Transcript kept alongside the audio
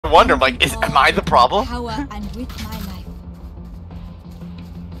wonder. I'm like, am I the problem? Power and with my life.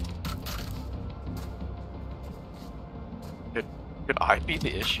 Could I be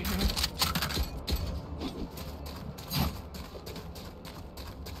the issue?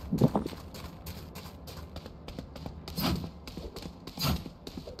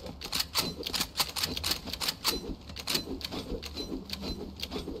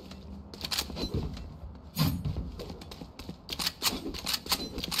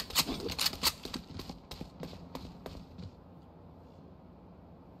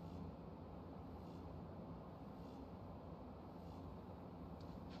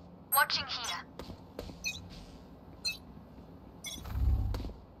 Watching here.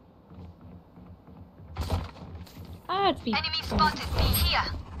 Ah, it's B. Enemy spotted. Be here.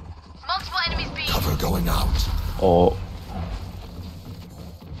 Multiple enemies B. Cover going out. Oh,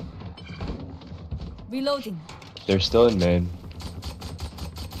 Reloading. they're still in main.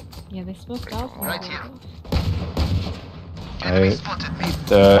 Yeah, they smoked out. Right here. Alright.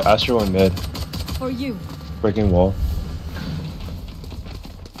 The Astro one mid. For you. Breaking wall.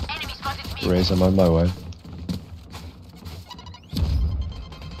 Enemy spotted B. Raise, I'm on my way.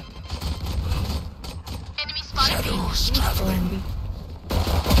 Enemy spotted B. Shadows traveling.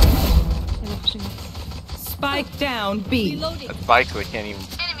 Spike down B. Reloading. That's Spike, they can't even.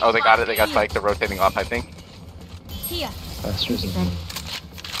 Oh, they got it. They got Spike. They're rotating off, I think. Here. Astro's in main.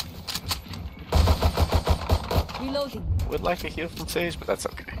 Reloading. Would like a heal from Sage, but that's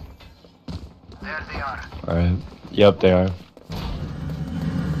okay. There they are. Alright. Yep, they are.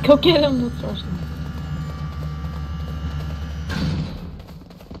 Go get him. Let's rush him.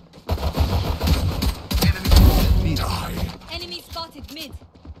 Die. Enemy spotted mid.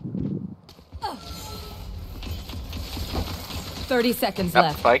 30 seconds Yep,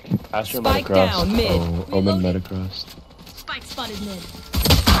 left. Spike. Astro Spike Metacross. down, mid. Oh, Omen Metacross. Spike spotted mid.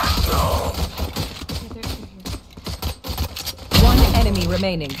 One enemy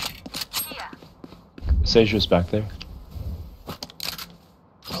remaining. Here. Sage was back there.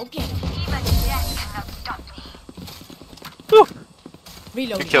 Okay. Even death cannot stop me. Woo!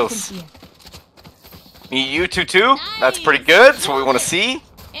 Reloading. 2 kills. From here. Me, you, 2-2. That's pretty good. That's what we want to see.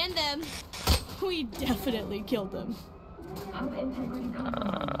 And them. We definitely killed them.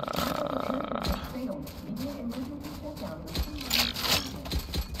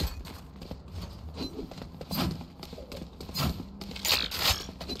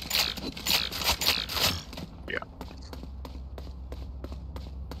 Yeah.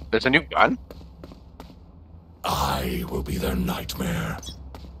 There's a new gun. I will be their nightmare.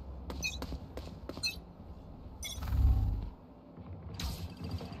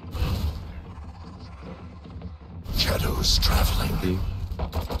 Shadows traveling. B.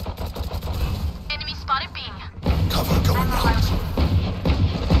 Enemy spotted B. Cover going out.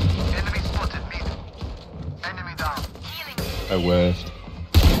 Enemy spotted B. Enemy down. Healing. I whiffed.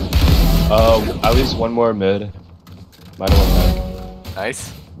 At least one more mid. Might have one back.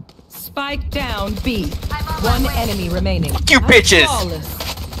 Nice. Spike down B. I'm on my One way. enemy remaining. Fuck you, bitches! Flawless.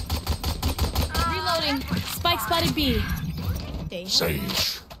 Reloading. Spike spotted B.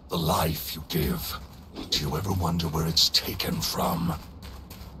 Sage, the life you give. Do you ever wonder where it's taken from?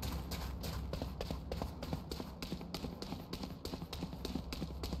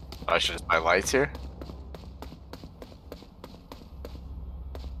 I should just buy lights here.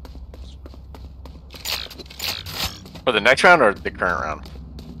 For the next round or the current round?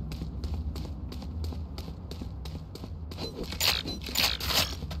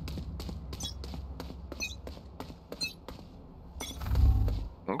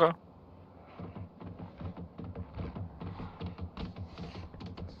 Okay.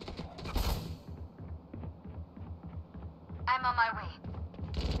 I'm on my way.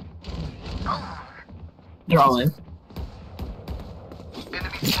 Oh. They're all in.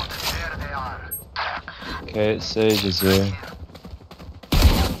 Enemy spotted. There they are. Okay, Sage is here.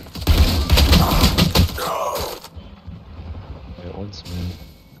 Wait, one's mid.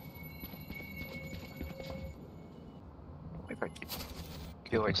 If I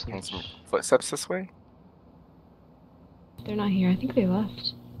feel like hearing some footsteps this way. They're not here. I think they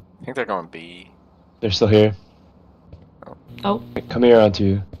left. I think they're going B. They're still here. Oh. Come here onto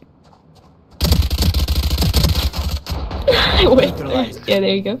you. Wait. Yeah,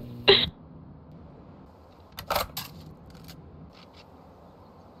 there you go.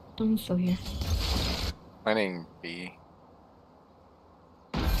 I'm still here. Planning B.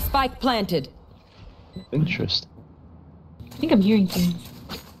 Spike planted. Interesting. I think I'm hearing things.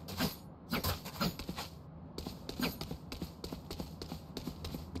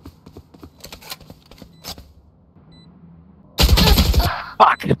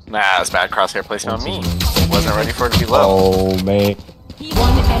 Fuck! Nah, that's bad crosshair placement on me. Wasn't ready for it to be low. Oh, man.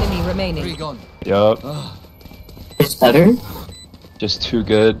 One enemy remaining. Yup. It's better? Just too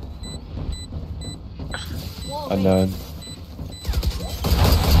good. Unknown.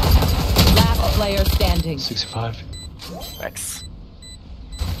 Last player standing. 65. Nice.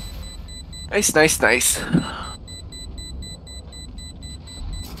 Nice, nice, nice.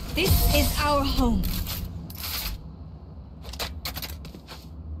 This is our home.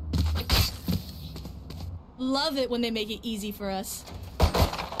 Love it when they make it easy for us.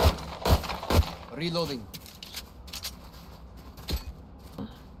 Reloading.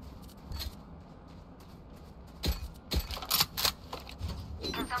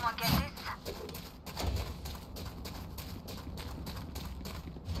 Can someone get this?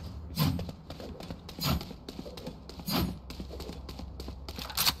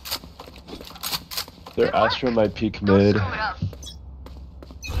 Their Astra might peek mid. Screw it up.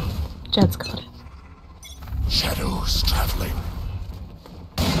 Jed's got it. Shadows traveling.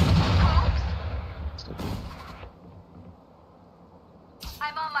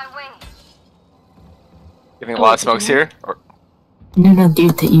 I'm on my way. Giving a lot of smokes here. Or No,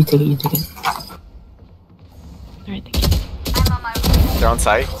 dude, you take it. Alright, thank you. I'm on my way. they're on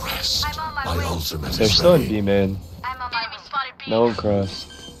site. Rest. I'm on my My way. ultimate They're is still in ready. B main. I'm on my way. Spotted B. No one cross.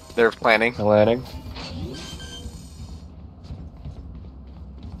 They're planning. No landing.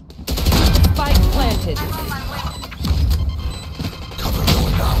 Spike planted. Cover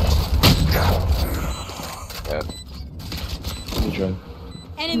going out. Yeah. Let me try.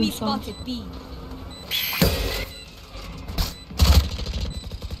 Enemy spotted B.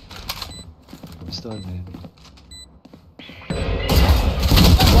 Still in main.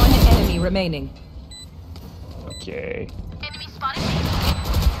 One enemy remaining. Okay. Enemy spotted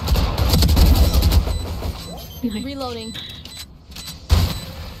B. Reloading.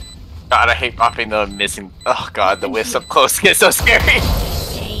 God, I hate popping the missing. Oh god, the whiffs up close get so scary.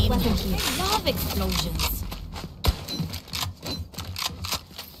 Shame. I love explosions.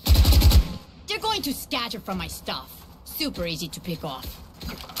 They're going to scatter from my stuff. Super easy to pick off.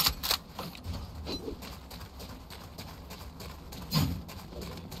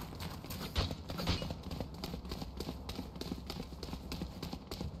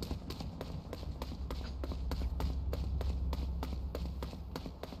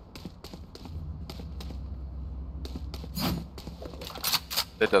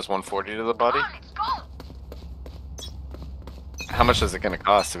 That does 140 to the body. On, let's go. How much is it gonna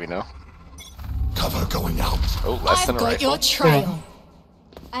cost? Do we know? Cover going out. Oh, less than a rifle. trial.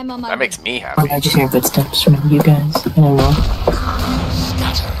 I'm on my That way. makes me Oh, happy. I just hear footsteps from you guys. I don't know.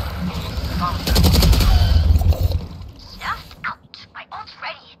 Scatter. Just out. My ult's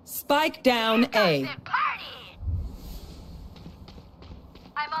ready. Spike down A. The party.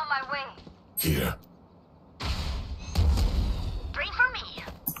 I'm on my way. Here. Bring for me.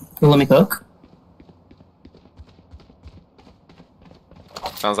 Let me cook.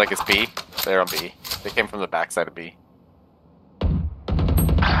 Sounds like it's B. They're on B. They came from the backside of B.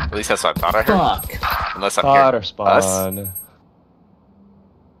 At least that's what I thought I heard. Fuck. Unless I'm Spot or here. Us? spawn.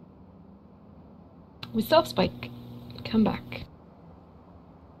 We still have Spike. Come back.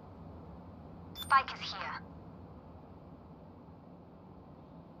 Spike is here.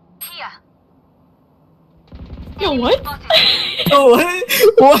 Here. Yo, what? Spotted. Oh, what?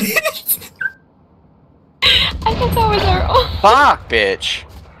 What? I thought that was our own. Fuck, bitch.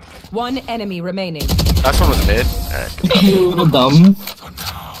 One enemy remaining. Last one was mid. Alright. You little dumb. For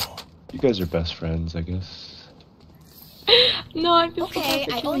now. You guys are best friends, I guess. No, I feel so Okay,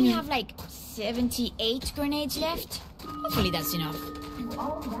 bad for I killing only you. have like 78 grenades left. Hopefully that's enough.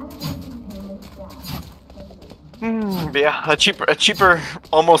 Yeah, a cheaper,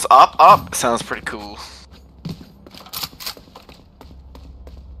 almost op sounds pretty cool.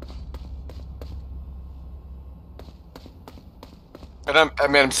 And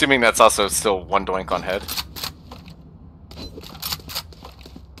I'm assuming that's also still one doink on head.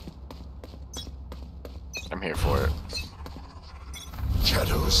 I'm here for it.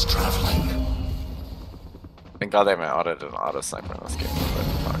 Shadows traveling. Thank God they haven't audited an auto sniper in this game.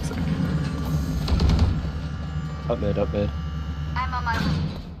 But toxic. Up mid, up mid. I'm on my way.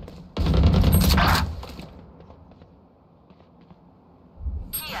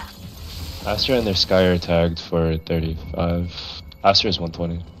 Here. Astra and their Sky are tagged for 35. Astra is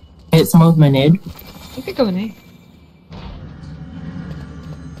 120. Hit some of my nade. You could go in A.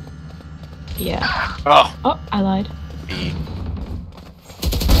 Yeah. Oh, Oh, I lied. B.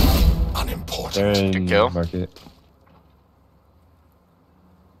 Unimportant. They're in kill. market.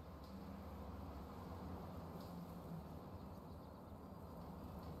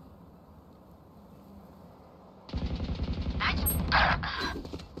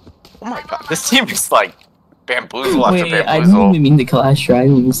 Oh my god, this team is like bamboozle after Wait, I bamboozle. didn't even mean to kill Astra. I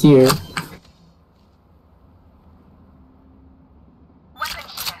didn't even see her.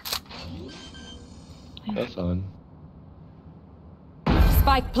 Have fun.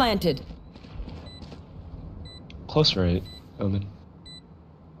 Spike planted. Close right, Omen.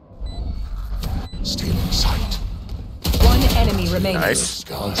 Still in sight. One enemy remaining. Nice.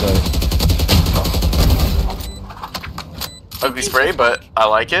 On site. Ugly spray, but I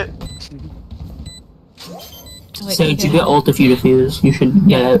like it. Oh, wait, Sage, you okay. get ult if you defuse. You should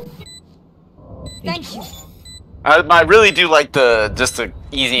get it. Thank you. I really do like the just the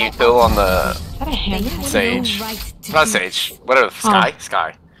easy kill on the Is that a hand? Sage. No right to Not do Sage. Whatever. Sky.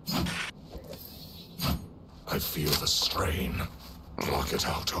 Sky. I feel the strain. Block it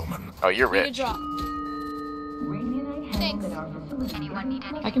out, Omen. Oh, you're Need a rich. drop. Thanks. Anyone need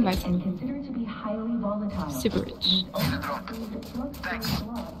any? I can buy some. Considered to be highly volatile. Super rich.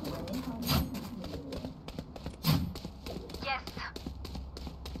 Yes.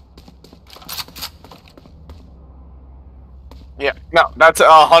 Yeah. No, that's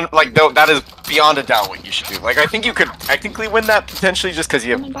like no, that is beyond a doubt what you should do. Like I think you could technically win that potentially just because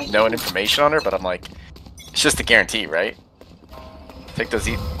you have no information on her, but I'm like, it's just a guarantee, right? Take those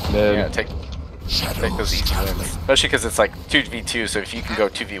Mid. yeah, take Shadows those easy traveling. wins. Especially because it's like 2v2, so if you can go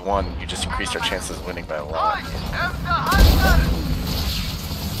 2v1, you just increase your chances of winning by a lot.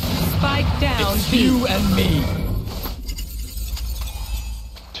 Spike down. B. You and me.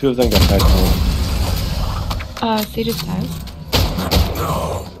 Two of them got back home. Sage's house.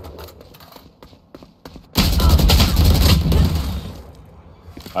 No.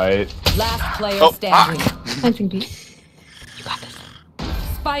 Alright. Last player Oh, standing. Planting B. You got this.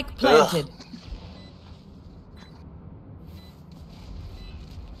 Spike planted.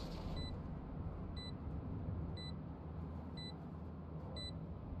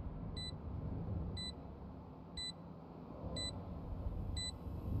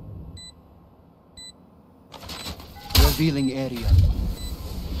 Revealing area.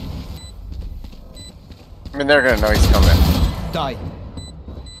 I mean, they're gonna know he's coming. Die.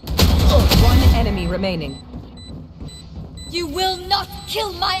 One enemy remaining. You will not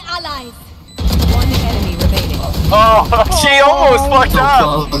kill my allies. One enemy remaining. Oh, she almost fucked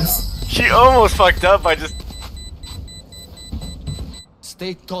up. Close. She almost fucked up by just.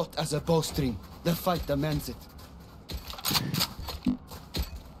 Stay taut as a bowstring. The fight demands it.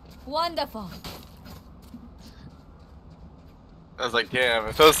 Wonderful. I was like, damn,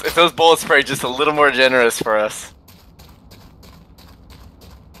 if those bullets spray just a little more generous for us.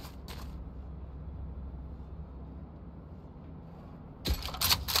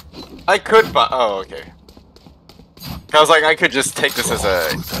 I could, but oh, okay. I was like, I could just take this as a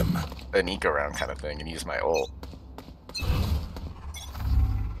Through them. an eco round kind of thing and use my ult.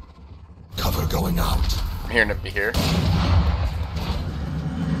 Cover going out. I'm hearing it be here.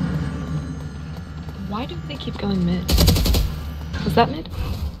 Why do they keep going mid? Was that mid?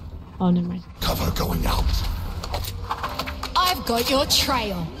 Oh, never mind. Cover going out. I've got your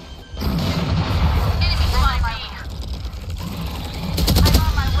trail. Enemy flying by me. I'm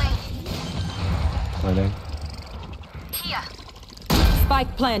on my way. Planning. Here.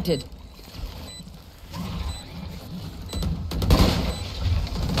 Spike planted.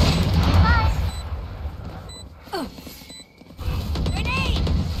 Grenade!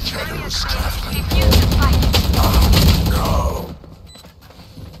 Shadows traveling. Refuse to fight. No.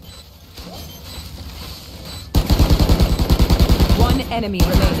 One enemy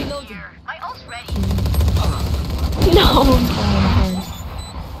remaining. My ult's ready. No!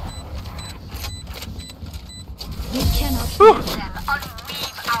 You cannot. Them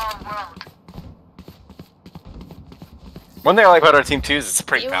unweave our world. One thing I like about our team too is it's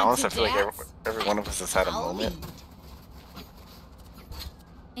pretty You want balanced. to I feel like dance? every one of us has had a I'll moment. lead.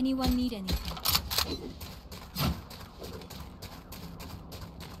 Anyone need anything?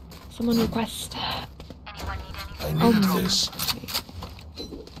 Someone request. Anyone need anything? I Oh need no. this.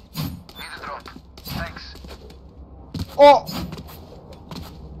 Oh!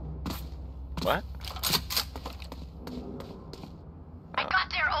 What? I got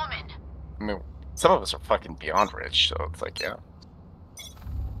their Omen. I mean, some of us are fucking beyond rich, so it's like, yeah.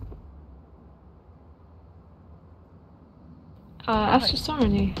 Astra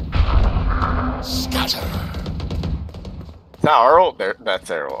Sarni. Scatter. It's not our ult, that's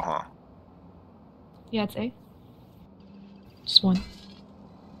their ult, huh? Yeah, it's A. Just one.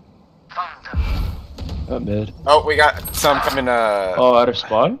 Not mid. Oh, we got some coming, Oh, out of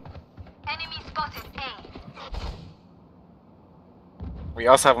spawn? Enemy spotted A. we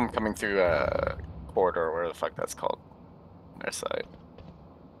also have them coming through, corridor, where the fuck that's called. On their side.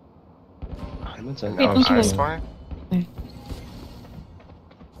 I'm inside. Wait, don't you Nice guys- fine.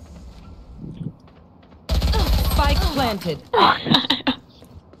 Spike planted.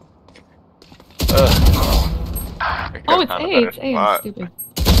 Oh, it's A. It's A. I'm stupid.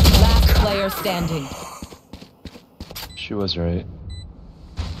 Last player standing. She was right.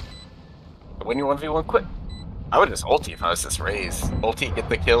 When you 1v1 quick. I would just ulti if I was just Raze. Ulti, get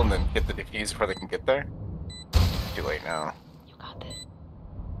the kill, and then hit the defuse before they can get there. Too late now. You got this.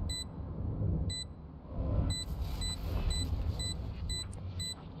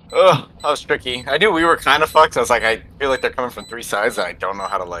 Ugh, that was tricky. I knew we were kind of fucked. I was like, I feel like they're coming from 3 sides, and I don't know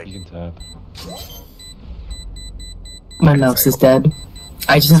how to like. You can tap. My mouse is dead.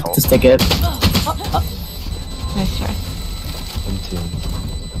 I just have to stick it. Nice try. I'm team.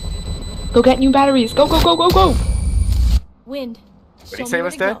 Go get new batteries. Go, go, go, go, go. Wind. What did he say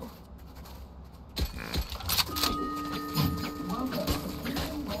was dead?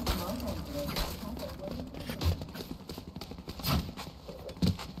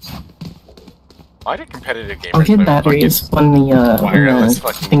 Why did competitive gamers I'll get put batteries when the wireless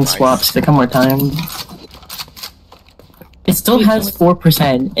fucking thing device? swaps to come more time. It still Wait, has so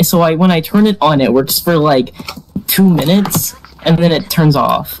 4%, so when I turn it on, it works for like 2 minutes, and then it turns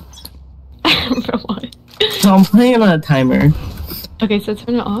off. For what? So I'm playing on a timer. Okay, so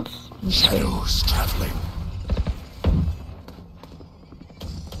turn it off. Shadows traveling.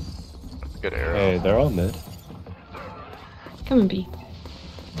 Good arrow. Hey, they're all mid. Come and B.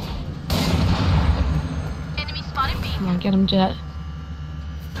 Enemy spotted B. Come on, get him, Jet.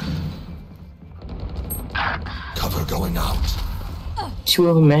 Cover going out. 2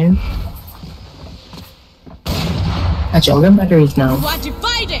 of them, man. Actually, I'll get batteries now. What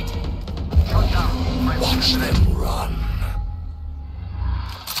divided? Watch them run.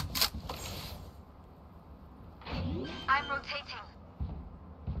 I'm rotating.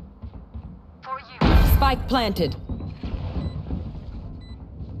 For you. Spike planted.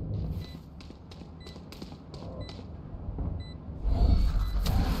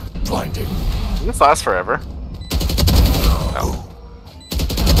 Blinding. Does this last forever? Oh.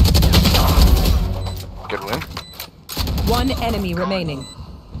 Good win. One enemy remaining.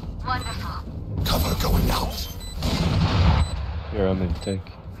 Wonderful. Cover going out. Here, I'm gonna take.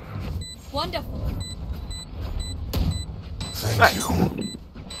 Wonderful. Thank Nice. you.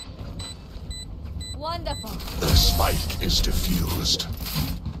 Wonderful. The spike is diffused.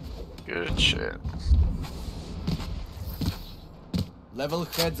 Good shit. Level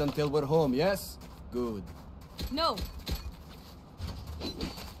heads until we're home, yes? Good. No.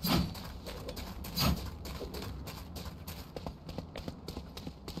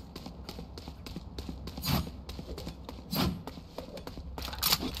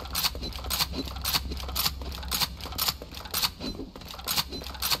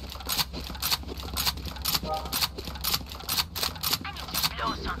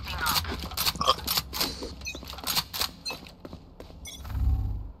 Blow something up.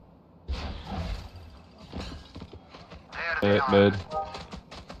 There they are. Mid.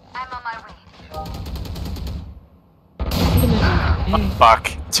 I'm on my way.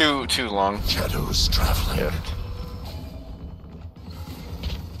 Fuck. Too long. Shadows traveling. Yeah.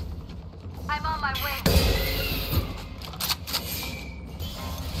 I'm on my way.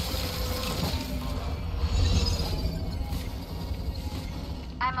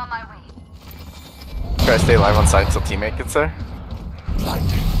 I'm on my way. Try to stay live on site until teammate gets there.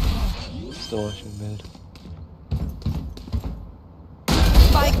 Blinding. Still watching mid.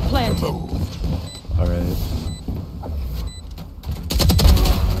 Spike planted. Moved. Alright.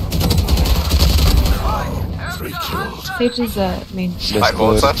 Three killed. Sage is main. Five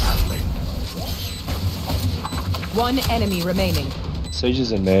bullets left. Traveling. One enemy remaining. Sage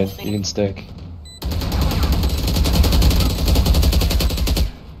is in main. You can stick.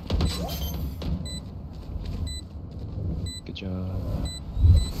 Good job.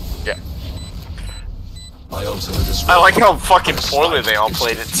 Yeah. My ultimate is I like how fucking poorly they all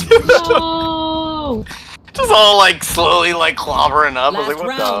played it too. No! Just all like slowly like clobbering up. I was Last like, what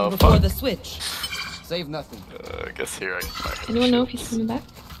round the before fuck? the switch. Save nothing. I guess here I can find Anyone know if he's coming back?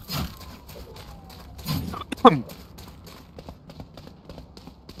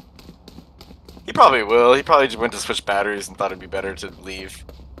 He probably will. He probably just went to switch batteries and thought it'd be better to leave.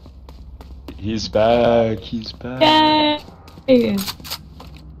 He's back. He's back. Yay!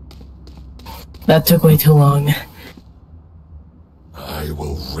 That took way too long. I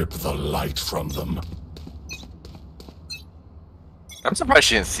will rip the light from them. I'm surprised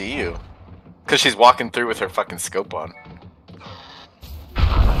she didn't see you. Cause she's walking through with her fucking scope on.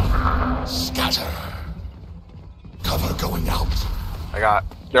 Scatter. Cover going out.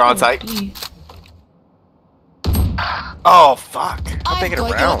 They're on site. B. Oh fuck! I'll I'm take it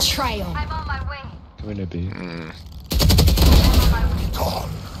going around. to try 'em. I'm on my way. Coming to B. Gone.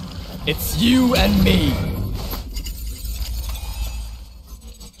 It's you and me.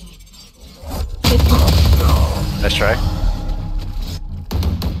 Let's try.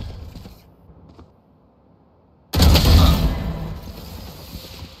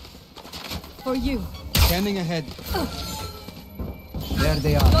 For you. Scanning ahead. There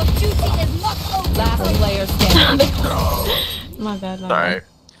they are. Your duty is not over. Last player standing. My bad. Alright.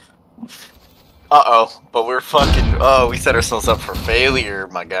 Uh-oh. But we're fucking... Oh, we set ourselves up for failure,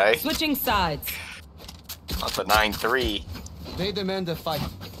 my guy. Switching sides. That's a 9-3. They demand a fight.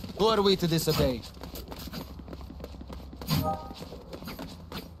 Who are we to disobey?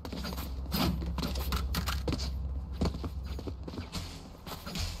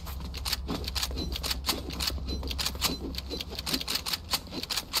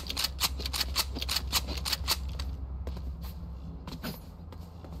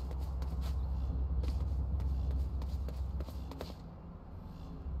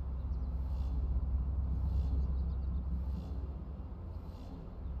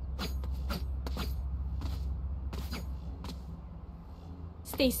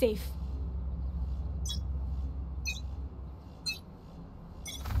 Stay safe.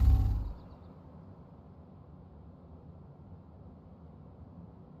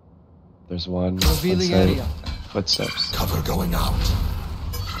 There's one. Revealing outside. area. Footsteps. Cover going out.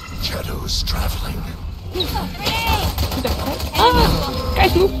 Shadows traveling.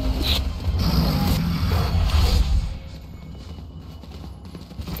 Guys, move.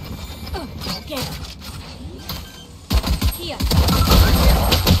 Okay. Here.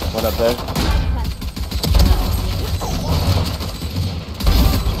 One up there.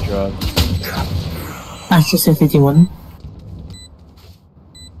 Drug. That's just a 51.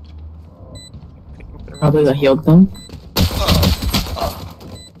 Probably got healed though.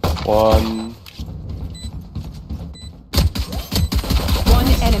 One. One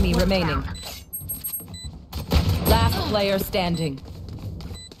enemy remaining. Last player standing.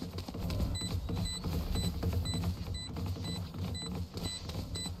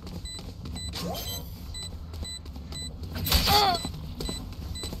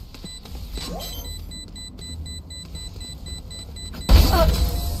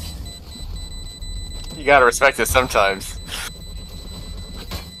 You gotta respect it sometimes.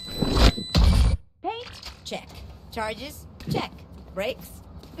 Paint? Check. Charges? Check. Brakes?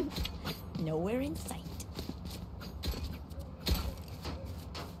 Nowhere in sight.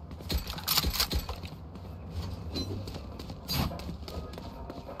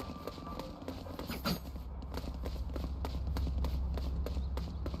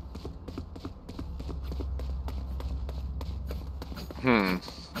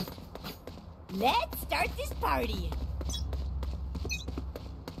 Let's start this party.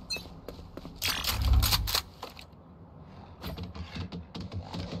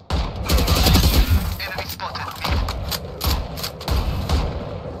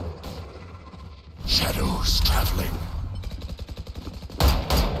 Shadows traveling.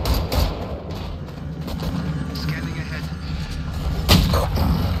 Scanning ahead.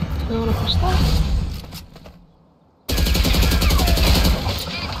 You wanna push that?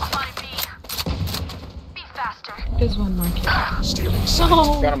 Be faster. There's one more kill. Stealing sight.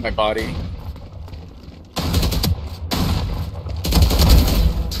 No. Got on my body.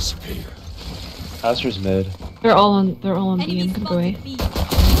 Disappear. Astra's mid. They're all on B. I'm Enemy gonna go away. spotted B.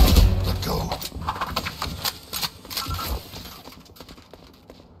 Let go.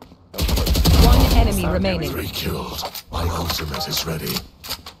 One enemy remaining. 3 killed. My ultimate is ready.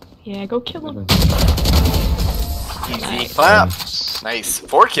 Yeah, go kill him. Easy clap. Nice.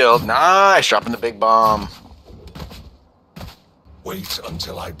 4 killed. Nice. Dropping the big bomb. Wait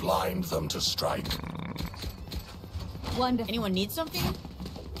until I blind them to strike. Wonderful. Anyone need something?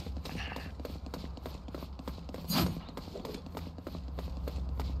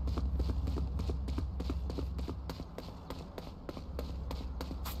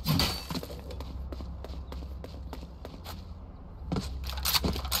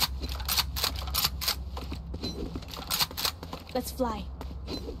 Let's fly.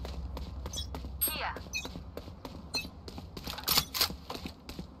 Here.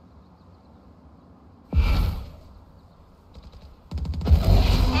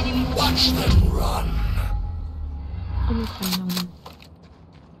 Watch them run. I'm gonna find them.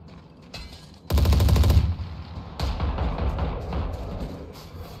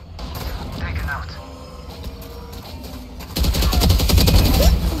 Taken out.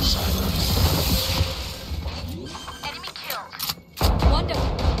 Enemy killed. Wonderful.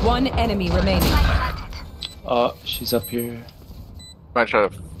 One enemy remaining. Planted. She's up here. Might try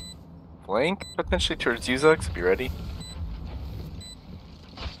to flank potentially towards Uzux. Be ready.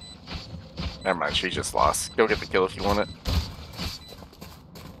 Never mind, she just lost. Go get the kill if you want it.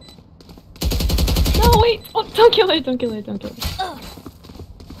 No, wait! Oh, don't kill her, don't kill her, don't kill her.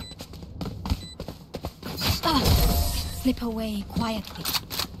 Slip away quietly.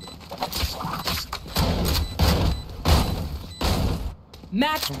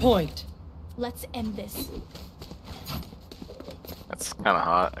 Match point. Let's end this. That's kind of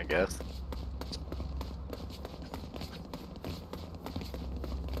hot, I guess.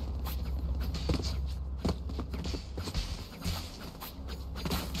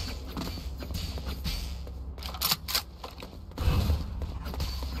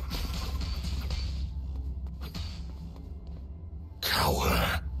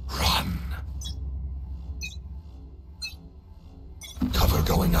 Cower, run. Cover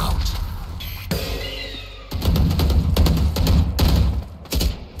going out.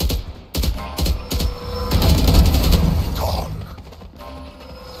 Gone.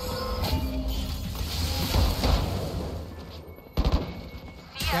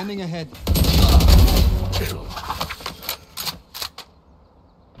 Scanning ahead. Kill.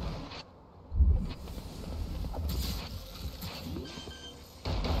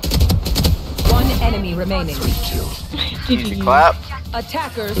 One enemy remaining. Kill. Easy clap.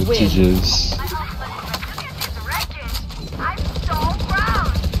 Attackers win. GG's.